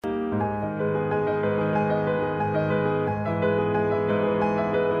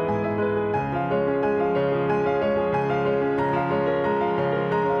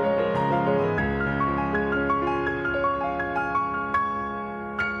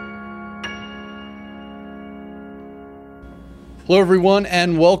Hello, everyone,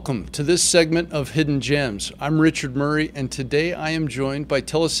 and welcome to this segment of Hidden Gems. I'm Richard Murray, and today I am joined by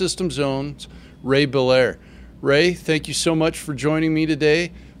Telesystem Zone's Ray Belair. Ray, thank you so much for joining me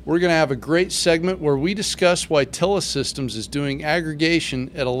today. We're going to have a great segment where we discuss why Telesystems is doing aggregation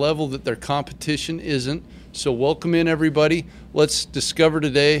at a level that their competition isn't. So welcome in, everybody. Let's discover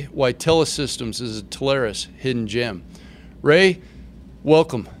today why Telesystems is a Teleris hidden gem. Ray,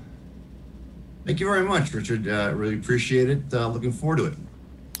 welcome. Thank you very much, Richard. Really appreciate it. Looking forward to it.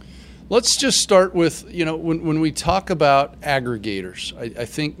 Let's just start with, when we talk about aggregators, I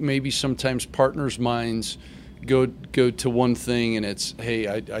think maybe sometimes partners' minds go to one thing, and it's, hey,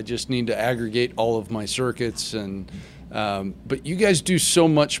 I just need to aggregate all of my circuits, but you guys do so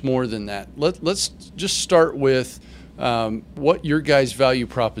much more than that. Let's just start with what your guys' value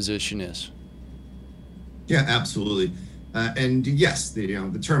proposition is. Yeah, absolutely. And yes, the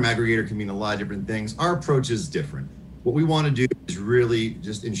term aggregator can mean a lot of different things. Our approach is different. What we want to do is really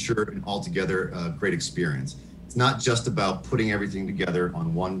just ensure an altogether great experience. It's not just about putting everything together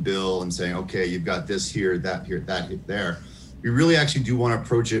on one bill and saying, okay, you've got this here, that here, that here, there. We really actually do want to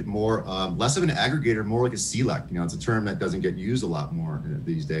approach it more, less of an aggregator, more like a select. It's a term that doesn't get used a lot more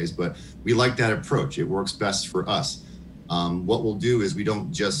these days, but we like that approach. It works best for us. What we'll do is we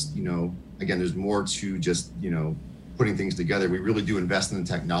don't just, again, there's more to just, putting things together. We really do invest in the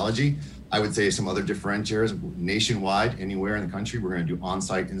technology. I would say some other differentiators nationwide, anywhere in the country, we're going to do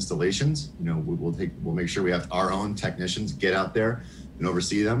on-site installations. We'll make sure we have our own technicians get out there and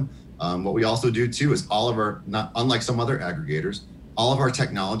oversee them. What we also do too is all of our, not unlike some other aggregators, all of our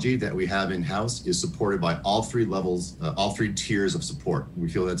technology that we have in-house is supported by all three levels, all three tiers of support. We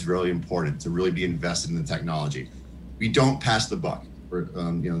feel that's really important to really be invested in the technology. We don't pass the buck.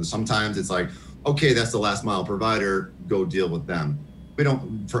 Sometimes it's like, okay, that's the last mile provider, go deal with them. We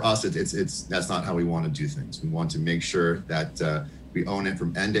don't, for us, that's not how we want to do things. We want to make sure that we own it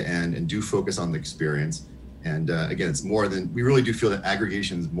from end to end and do focus on the experience. And again, it's more than, we really do feel that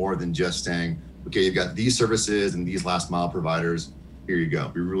aggregation is more than just saying, okay, you've got these services and these last mile providers, here you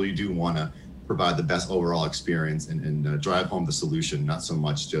go. We really do want to provide the best overall experience and drive home the solution, not so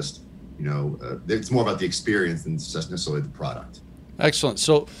much just, it's more about the experience than just necessarily the product. Excellent.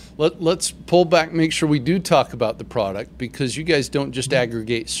 So let's pull back, make sure we do talk about the product, because you guys don't just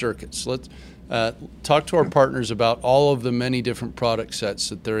aggregate circuits. Let's talk to our partners about all of the many different product sets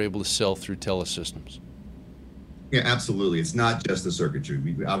that they're able to sell through Telesystems. Yeah, absolutely. It's not just the circuitry.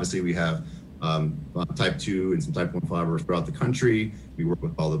 We have type 2 and some type 1 fibers throughout the country. We work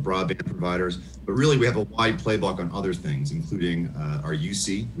with all the broadband providers, but really we have a wide playbook on other things, including our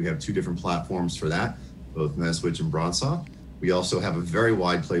UC. We have 2 different platforms for that, both Metaswitch and BroadSoft. We also have a very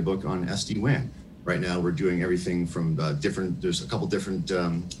wide playbook on SD-WAN. Right now, we're doing everything from there's a couple different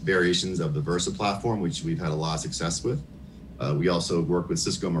variations of the Versa platform, which we've had a lot of success with. We also work with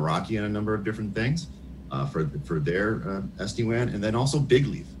Cisco Meraki on a number of different things for their SD-WAN, and then also Big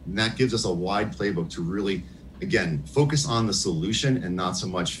Leaf. And that gives us a wide playbook to really, again, focus on the solution and not so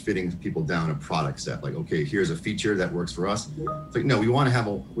much fitting people down a product set. Like, okay, here's a feature that works for us. It's like, no, we want to have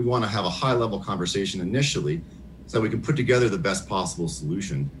a high level conversation initially, so we can put together the best possible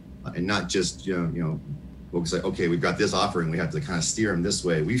solution and not just, we'll say, okay, we've got this offering, we have to kind of steer them this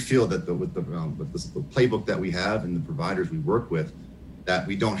way. We feel that with the playbook that we have and the providers we work with, that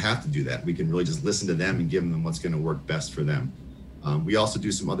we don't have to do that. We can really just listen to them and give them what's going to work best for them. We also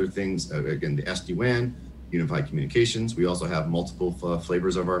do some other things, again, the SD-WAN, unified communications. We also have multiple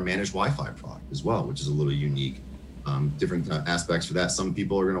flavors of our managed Wi-Fi product as well, which is a little unique. Different aspects for that. Some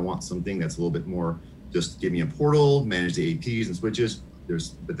people are going to want something that's a little bit more just give me a portal, manage the APs and switches.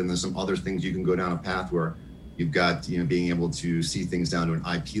 But then there's some other things you can go down a path where you've got, being able to see things down to an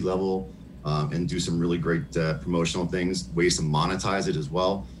IP level and do some really great promotional things, ways to monetize it as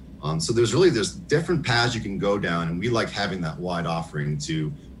well. So there's different paths you can go down, and we like having that wide offering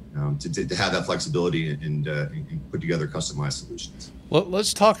to have that flexibility and put together customized solutions. Well,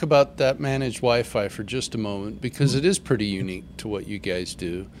 let's talk about that managed Wi-Fi for just a moment, because it is pretty unique to what you guys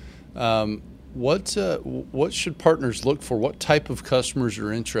do. What should partners look for? What type of customers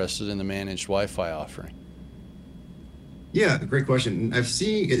are interested in the managed Wi-Fi offering? Yeah, great question. I've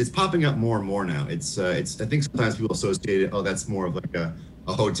seen it's popping up more and more now. I think sometimes people associate it, that's more of like a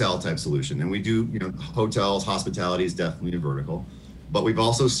hotel type solution. And we do, hotels, hospitality is definitely a vertical, but we've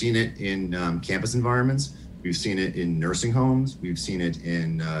also seen it in campus environments. We've seen it in nursing homes. We've seen it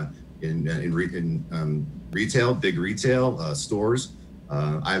in retail, big retail stores.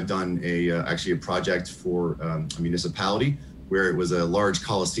 I've done actually a project for a municipality where it was a large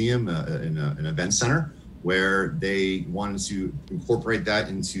coliseum in an event center where they wanted to incorporate that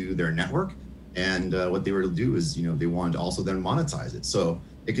into their network. And what they were to do is, they wanted to also then monetize it. So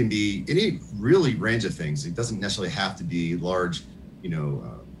it can be any really range of things. It doesn't necessarily have to be large,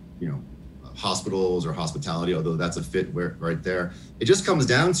 hospitals or hospitality, although that's a fit right there. It just comes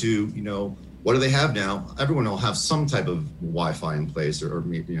down to, what do they have now? Everyone will have some type of Wi-Fi in place,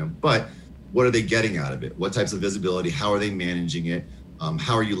 but what are they getting out of it? What types of visibility? How are they managing it?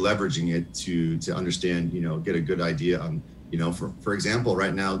 How are you leveraging it to understand, get a good idea on, for example,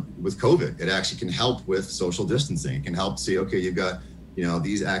 right now with COVID, it actually can help with social distancing. It can help see, okay, you've got,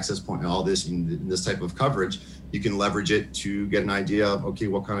 these access points and all this, in this type of coverage. You can leverage it to get an idea of, okay,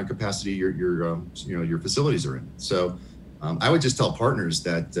 what kind of capacity your facilities are in. So I would just tell partners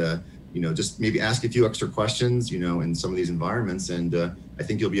that, just maybe ask a few extra questions, in some of these environments. And I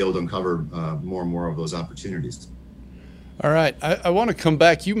think you'll be able to uncover more and more of those opportunities. All right. I want to come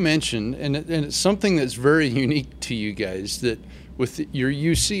back. You mentioned, and it's something that's very unique to you guys, that with your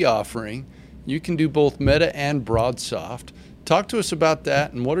UC offering, you can do both Meta and BroadSoft. Talk to us about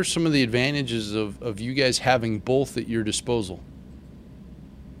that, and what are some of the advantages of you guys having both at your disposal?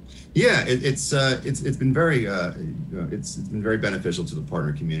 Yeah, it's been very it's been very beneficial to the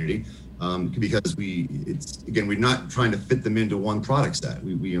partner community because we're not trying to fit them into one product set.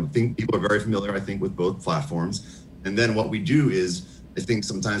 We think people are very familiar, I think, with both platforms, and then what we do is, I think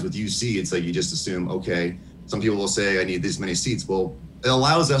sometimes with UC, it's like you just assume, okay, some people will say I need this many seats. Well, it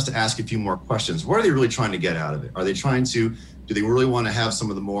allows us to ask a few more questions. What are they really trying to get out of it? Are they trying to, do they really want to have some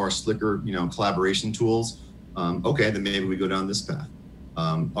of the more slicker, collaboration tools? Okay, then maybe we go down this path.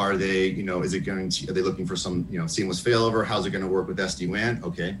 Are they, are they looking for some, seamless failover? How's it going to work with SD-WAN?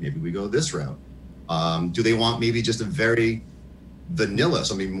 Okay, maybe we go this route. Do they want maybe just a very vanilla,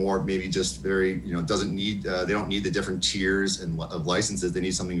 something more, maybe just very, doesn't need, they don't need the different tiers of licenses. They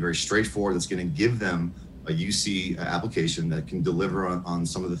need something very straightforward that's going to give them a UC application that can deliver on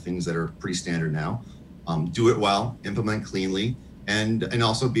some of the things that are pretty standard now. Do it well, implement cleanly, and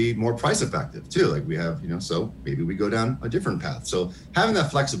also be more price effective too. Like we have, so maybe we go down a different path. So having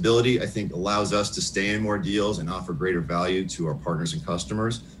that flexibility, I think, allows us to stay in more deals and offer greater value to our partners and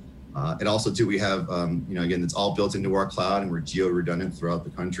customers. And also too, we have, again, it's all built into our cloud, and we're geo redundant throughout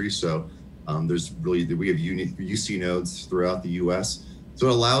the country. So we have unique UC nodes throughout the US. So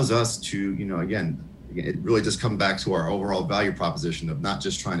it allows us to, again, it really just comes back to our overall value proposition of not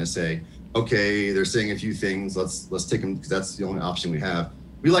just trying to say, okay, they're saying a few things, let's take them because that's the only option we have.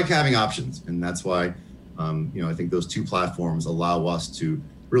 We like having options, and that's why I think those two platforms allow us to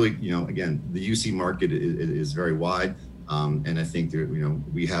really, again, the UC market is very wide, and I think that,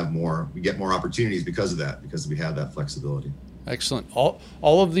 we get more opportunities because of that, because we have that flexibility. Excellent. All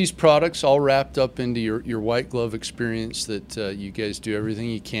of these products all wrapped up into your white glove experience that you guys do everything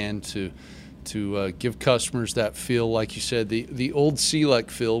you can to give customers that feel, like you said, the old CLEC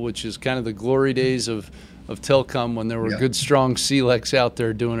feel, which is kind of the glory days of telecom when there were good, strong CLECs out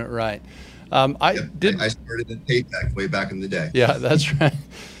there doing it right. I started in PayTech way back in the day. Yeah, that's right.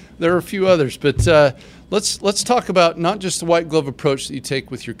 There are a few others, but let's talk about not just the white glove approach that you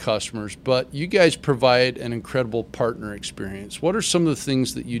take with your customers, but you guys provide an incredible partner experience. What are some of the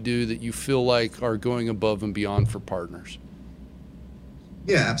things that you do that you feel like are going above and beyond for partners?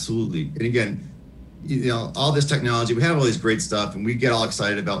 Yeah, absolutely. And again, all this technology, we have all this great stuff, and we get all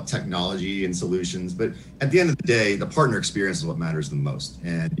excited about technology and solutions. But at the end of the day, the partner experience is what matters the most.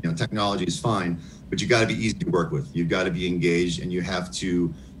 And technology is fine, but you got to be easy to work with. You've got to be engaged, and you have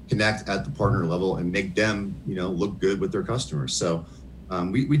to connect at the partner level and make them, look good with their customers. So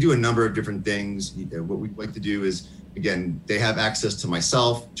we do a number of different things. What we like to do is, again, they have access to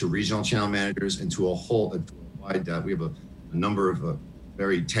myself, to regional channel managers, and to a wide. We have a number of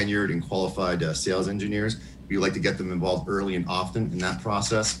very tenured and qualified sales engineers. We like to get them involved early and often in that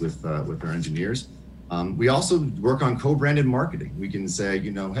process with our engineers. We also work on co-branded marketing. We can say,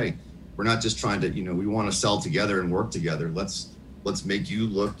 hey, we're not just trying to, we want to sell together and work together. Let's make you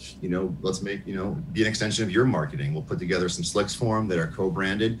look, let's make, be an extension of your marketing. We'll put together some slicks for them that are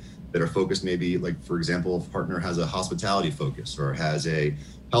co-branded, that are focused maybe, like, for example, if a partner has a hospitality focus or has a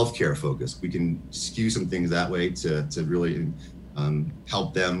healthcare focus, we can skew some things that way to really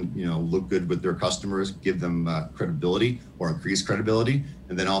help them, look good with their customers, give them credibility or increase credibility,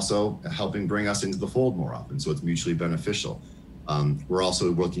 and then also helping bring us into the fold more often. So it's mutually beneficial. We're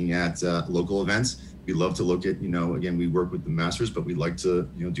also looking at local events. We love to look at, again, we work with the masters, but we like to,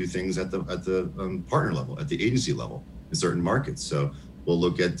 do things at the partner level, at the agency level in certain markets. So we'll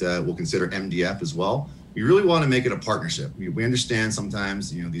look at, we'll consider MDF as well. We really want to make it a partnership. We understand sometimes,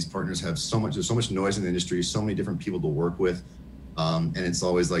 these partners have there's so much noise in the industry, so many different people to work with. And it's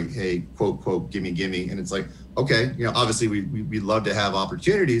always like, hey, quote, gimme. And it's like, okay, obviously we love to have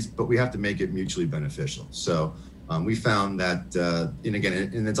opportunities, but we have to make it mutually beneficial. So we found that,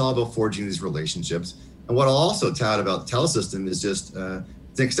 and it's all about forging these relationships. And what I'll also tout about Telesystem is just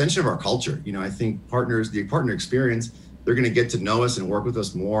it's an extension of our culture. I think the partner experience, they're going to get to know us and work with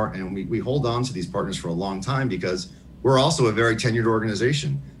us more. And we hold on to these partners for a long time because we're also a very tenured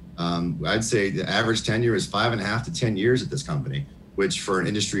organization. I'd say the average tenure is 5.5 to 10 years at this company, which for an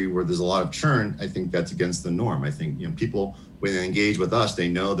industry where there's a lot of churn, I think that's against the norm. I think people, when they engage with us, they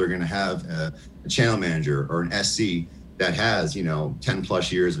know they're going to have a channel manager or an SC that has 10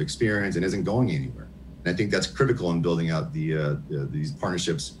 plus years of experience and isn't going anywhere. And I think that's critical in building out these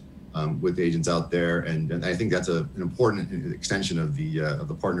partnerships with agents out there. And I think that's an important extension of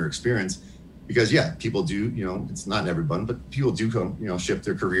the partner experience. Because people do, it's not everyone, but people do come, shift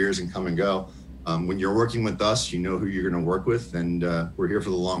their careers and come and go. When you're working with us, you know who you're going to work with, and we're here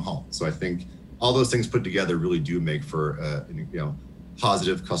for the long haul. So I think all those things put together really do make for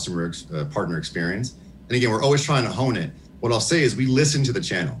positive partner experience. And again, we're always trying to hone it. What I'll say is we listen to the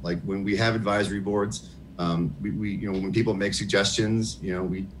channel. Like when we have advisory boards, when people make suggestions,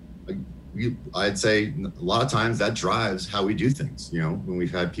 I'd say a lot of times that drives how we do things. When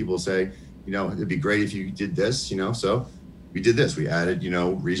we've had people say, it'd be great if you did this, so we did this. We added,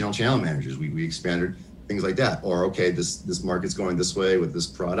 regional channel managers. We expanded things like that. Or, okay, this market's going this way with this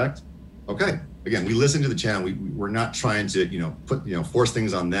product. Okay. Again, we listen to the channel. We're not trying to, force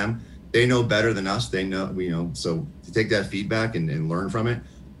things on them. They know better than us. They know, so to take that feedback and learn from it,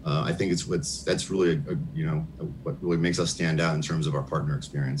 I think that's really, what really makes us stand out in terms of our partner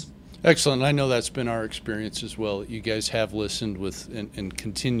experience. Excellent. I know that's been our experience as well. You guys have listened with and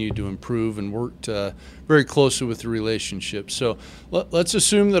continue to improve and worked very closely with the relationship. So let's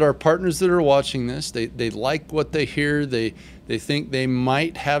assume that our partners that are watching this, they like what they hear. They think they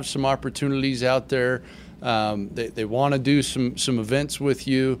might have some opportunities out there. They want to do some events with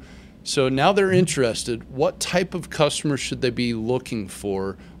you. So now they're interested. What type of customer should they be looking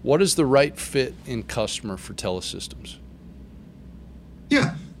for? What is the right fit in customer for Telesystems?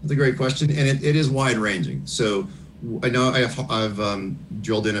 Yeah. That's a great question, and it is wide ranging. So I know I've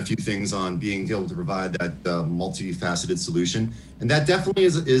drilled in a few things on being able to provide that multifaceted solution, and that definitely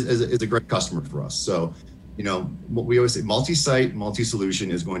is a great customer for us. So, what we always say, multi-site,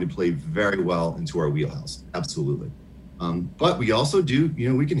 multi-solution is going to play very well into our wheelhouse, absolutely. But we also do,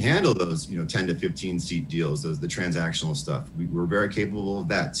 we can handle those, 10 to 15 seat deals, the transactional stuff. We're very capable of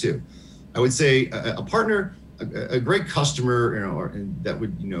that too. I would say a partner. A great customer, that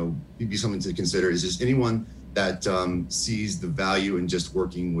would, be something to consider is just anyone that sees the value in just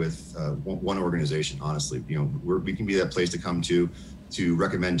working with one organization. Honestly, we can be that place to come to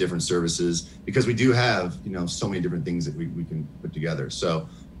recommend different services because we do have, so many different things that we can put together. So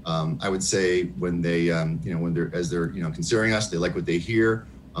I would say when they, when they're considering us, they like what they hear.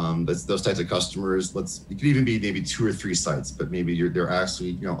 Those types of customers. It could even be maybe 2 or 3 sites, but maybe they're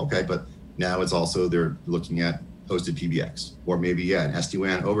actually, okay, but now it's also they're looking at hosted PBX or maybe an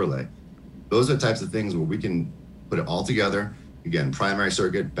SD-WAN overlay. Those are the types of things where we can put it all together. Again, primary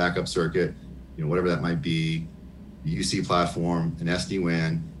circuit, backup circuit, whatever that might be, the UC platform, an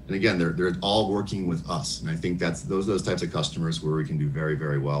SD-WAN, and again, they're all working with us. And I think that's those types of customers where we can do very,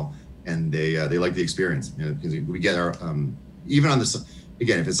 very well, and they like the experience because we get our even on this.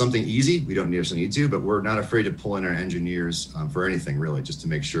 Again, if it's something easy, we don't necessarily need to, but we're not afraid to pull in our engineers for anything really, just to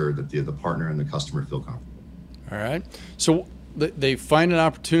make sure that the partner and the customer feel comfortable. All right. So they find an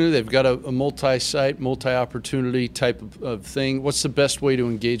opportunity. They've got a multi-site, multi-opportunity type of thing. What's the best way to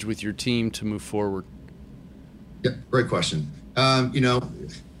engage with your team to move forward? Yeah, great question. Like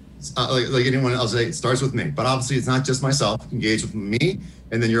anyone else, it starts with me, but obviously it's not just myself. Engage with me.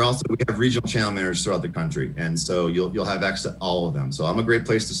 And then we have regional channel managers throughout the country. And so you'll have access to all of them. So I'm a great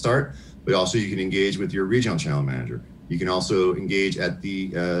place to start, but also you can engage with your regional channel manager. You can also engage at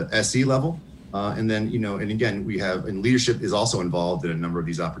the SC level. And then, and again, leadership is also involved in a number of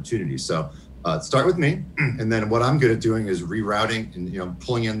these opportunities. So start with me. And then what I'm good at doing is rerouting and,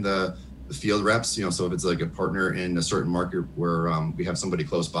 pulling in the field reps, so if it's like a partner in a certain market where we have somebody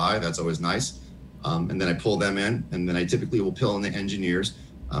close by, that's always nice. And then I pull them in, and then I typically will pull in the engineers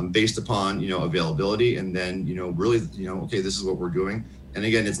based upon, availability. And then, really, okay, this is what we're doing. And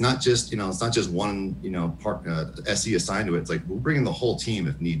again, it's not just, one, SE assigned to it. It's like, we'll bring in the whole team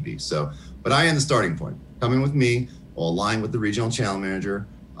if need be. So, but I am the starting point. Come in with me, we'll align with the regional channel manager,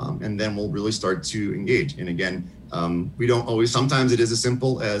 and then we'll really start to engage. And again, we don't always, sometimes it is as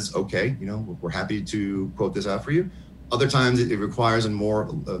simple as, okay, we're happy to quote this out for you. Other times it requires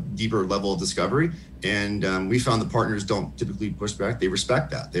a deeper level of discovery. And we found the partners don't typically push back. They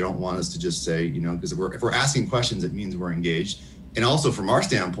respect that. They don't want us to just say, because if we're asking questions, it means we're engaged. And also from our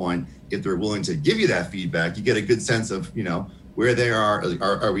standpoint, if they're willing to give you that feedback, you get a good sense of, where they are.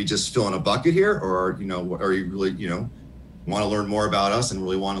 Are we just filling a bucket here? Or, are you really, want to learn more about us and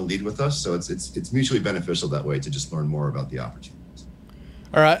really want to lead with us? So it's mutually beneficial that way to just learn more about the opportunities.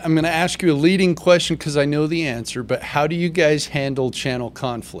 All right, I'm going to ask you a leading question because I know the answer, but how do you guys handle channel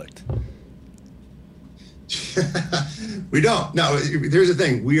conflict? We don't. No, here's the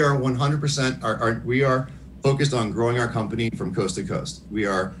thing. We are 100%, we are focused on growing our company from coast to coast. We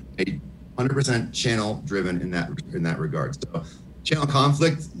are 100% channel driven in that regard. So channel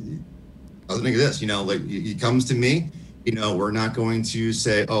conflict doesn't exist. He comes to me, we're not going to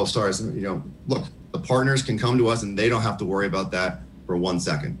say, oh, sorry, look, the partners can come to us and they don't have to worry about that for 1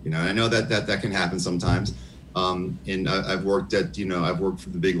 second. I know that can happen sometimes. And I've worked for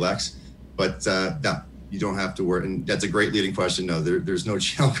the big Lex, but no, you don't have to worry. And that's a great leading question. No, there's no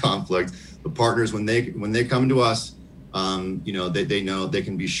channel conflict. The partners, when they come to us, they know they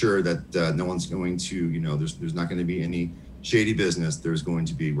can be sure that no one's going to, there's not going to be any shady business. We're going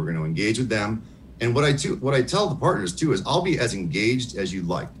to engage with them. And what I tell the partners too is I'll be as engaged as you'd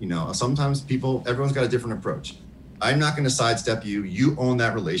like. Sometimes everyone's got a different approach. I'm not going to sidestep you. You own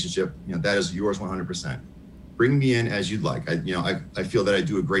that relationship. That is yours 100%. Bring me in as you'd like. I feel that I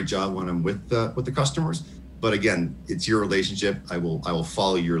do a great job when I'm with the customers. But again, it's your relationship. I will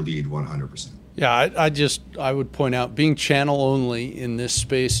follow your lead 100%. Yeah, I would point out being channel only in this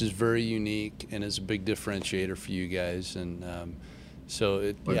space is very unique and is a big differentiator for you guys. And and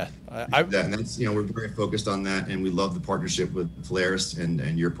that's we're very focused on that, and we love the partnership with Polaris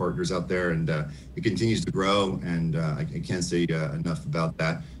and your partners out there, and it continues to grow. And I can't say enough about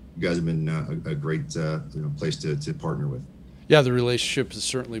that. You guys have been a great place to partner with. Yeah, the relationship has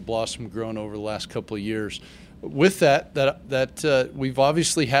certainly blossomed, grown over the last couple of years. With that we've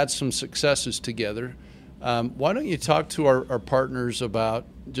obviously had some successes together. Why don't you talk to our partners about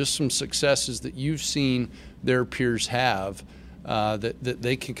just some successes that you've seen their peers have that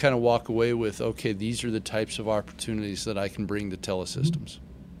they can kind of walk away with, okay, these are the types of opportunities that I can bring to Telesystems.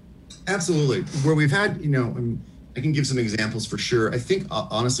 Absolutely. Where we've had, I can give some examples for sure. I think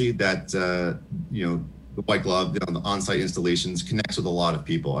honestly that, the white glove, the on-site installations connects with a lot of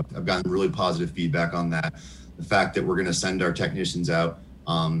people. I've gotten really positive feedback on that. The fact that we're going to send our technicians out.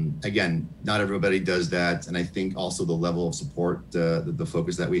 Again, not everybody does that. And I think also the level of support, the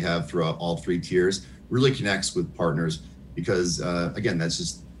focus that we have throughout all three tiers really connects with partners because, again, that's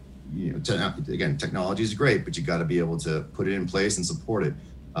just, technology is great, but you got to be able to put it in place and support it.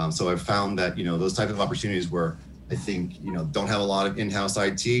 So I've found that, those types of opportunities where I think, don't have a lot of in-house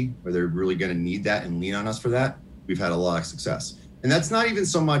IT, where they're really going to need that and lean on us for that, we've had a lot of success. And that's not even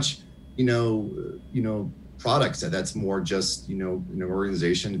so much, products. That's more just, in an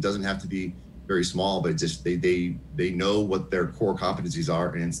organization. It doesn't have to be very small, but just they know what their core competencies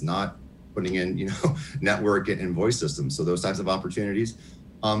are, and it's not putting in, network and voice systems. So those types of opportunities.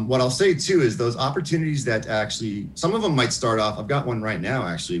 What I'll say too is those opportunities that actually, some of them might start off. I've got one right now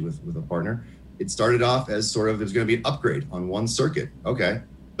actually with a partner. It started off as sort of there's going to be an upgrade on one circuit. Okay.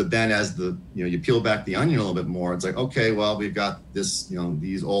 But then as you peel back the onion a little bit more, it's like, okay, well, we've got this,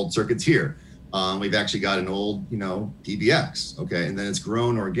 these old circuits here. We've actually got an old, PBX. Okay. And then it's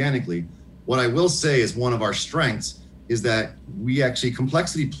grown organically. What I will say is one of our strengths is that we actually,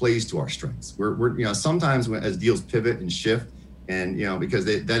 complexity plays to our strengths. We're sometimes as deals pivot and shift, and because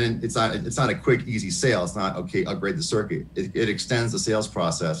it's not a quick, easy sale. It's not, okay, upgrade the circuit. It extends the sales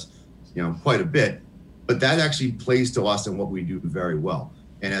process, quite a bit, but that actually plays to us and what we do very well.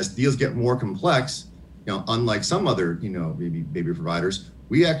 And as deals get more complex, unlike some other, maybe providers,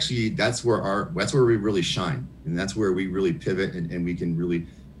 we actually, that's where we really shine. And that's where we really pivot and we can really,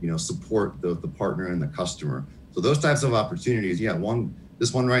 support the partner and the customer. So those types of opportunities,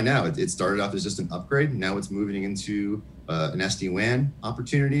 this one right now, it started off as just an upgrade. Now it's moving into an SD-WAN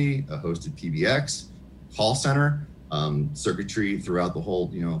opportunity, a hosted PBX, call center, circuitry throughout the whole,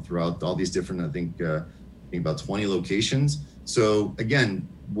 throughout all these different, I think about 20 locations. So again,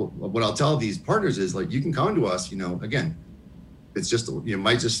 what I'll tell these partners is like, you can come to us, again, it's just, you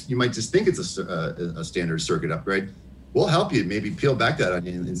might just think it's a standard circuit upgrade. We'll help you maybe peel back that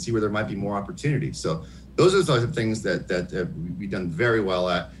onion and see where there might be more opportunities. So those are the types of things that we've done very well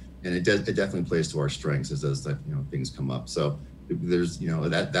at, and it definitely plays to our strengths as those things come up. So there's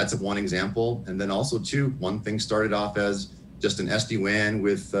that's one example, and then also too, one thing started off as just an SD-WAN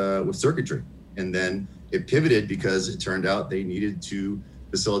with circuitry, and then it pivoted because it turned out they needed to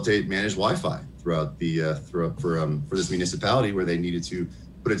facilitate managed Wi-Fi throughout the for this municipality where they needed to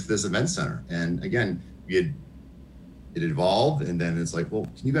put it to this event center. And again, it evolved, and then it's like, well,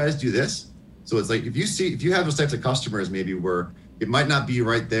 can you guys do this? So it's like, if you have those types of customers, maybe where it might not be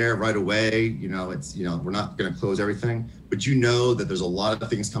right there right away, we're not going to close everything, but that there's a lot of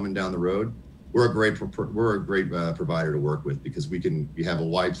things coming down the road. We're a great provider to work with, because we have a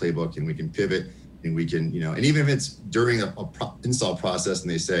wide playbook, and we can pivot, and we can, and even if it's during a install process and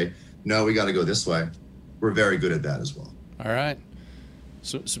they say, no, we got to go this way, we're very good at that as well. All right.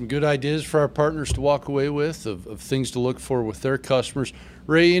 So some good ideas for our partners to walk away with, of things to look for with their customers.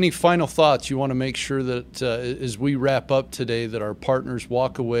 Ray, any final thoughts you want to make sure that as we wrap up today, that our partners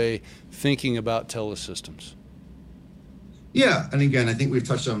walk away thinking about Telesystems? Yeah, and again, I think we've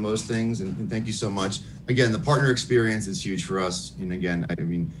touched on most things, and thank you so much. Again, the partner experience is huge for us. And again,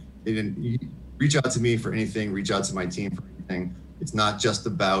 you reach out to me for anything, reach out to my team for anything. It's not just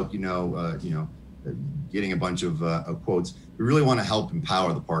about, getting a bunch of quotes. We really want to help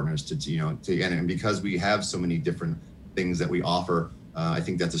empower the partners and because we have so many different things that we offer, I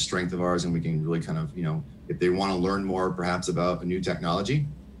think that's a strength of ours, and we can really kind of, if they want to learn more perhaps about a new technology,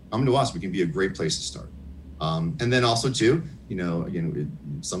 come to us. We can be a great place to start. And then also too,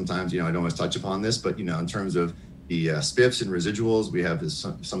 sometimes, I don't always touch upon this, but, in terms of the spiffs and residuals, we have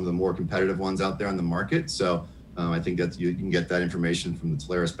some of the more competitive ones out there on the market. So I think that you can get that information from the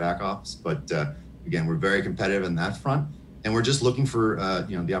Teleris back office. But again, we're very competitive in that front, and we're just looking for,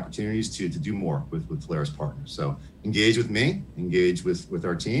 the opportunities to do more with Teleris partners. So engage with me, engage with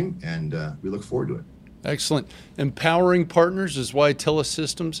our team, and we look forward to it. Excellent. Empowering partners is why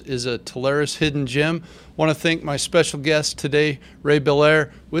Telesystems is a Teleris hidden gem. I want to thank my special guest today, Ray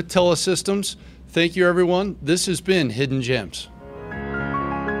Belair with Telesystems. Thank you, everyone. This has been Hidden Gems.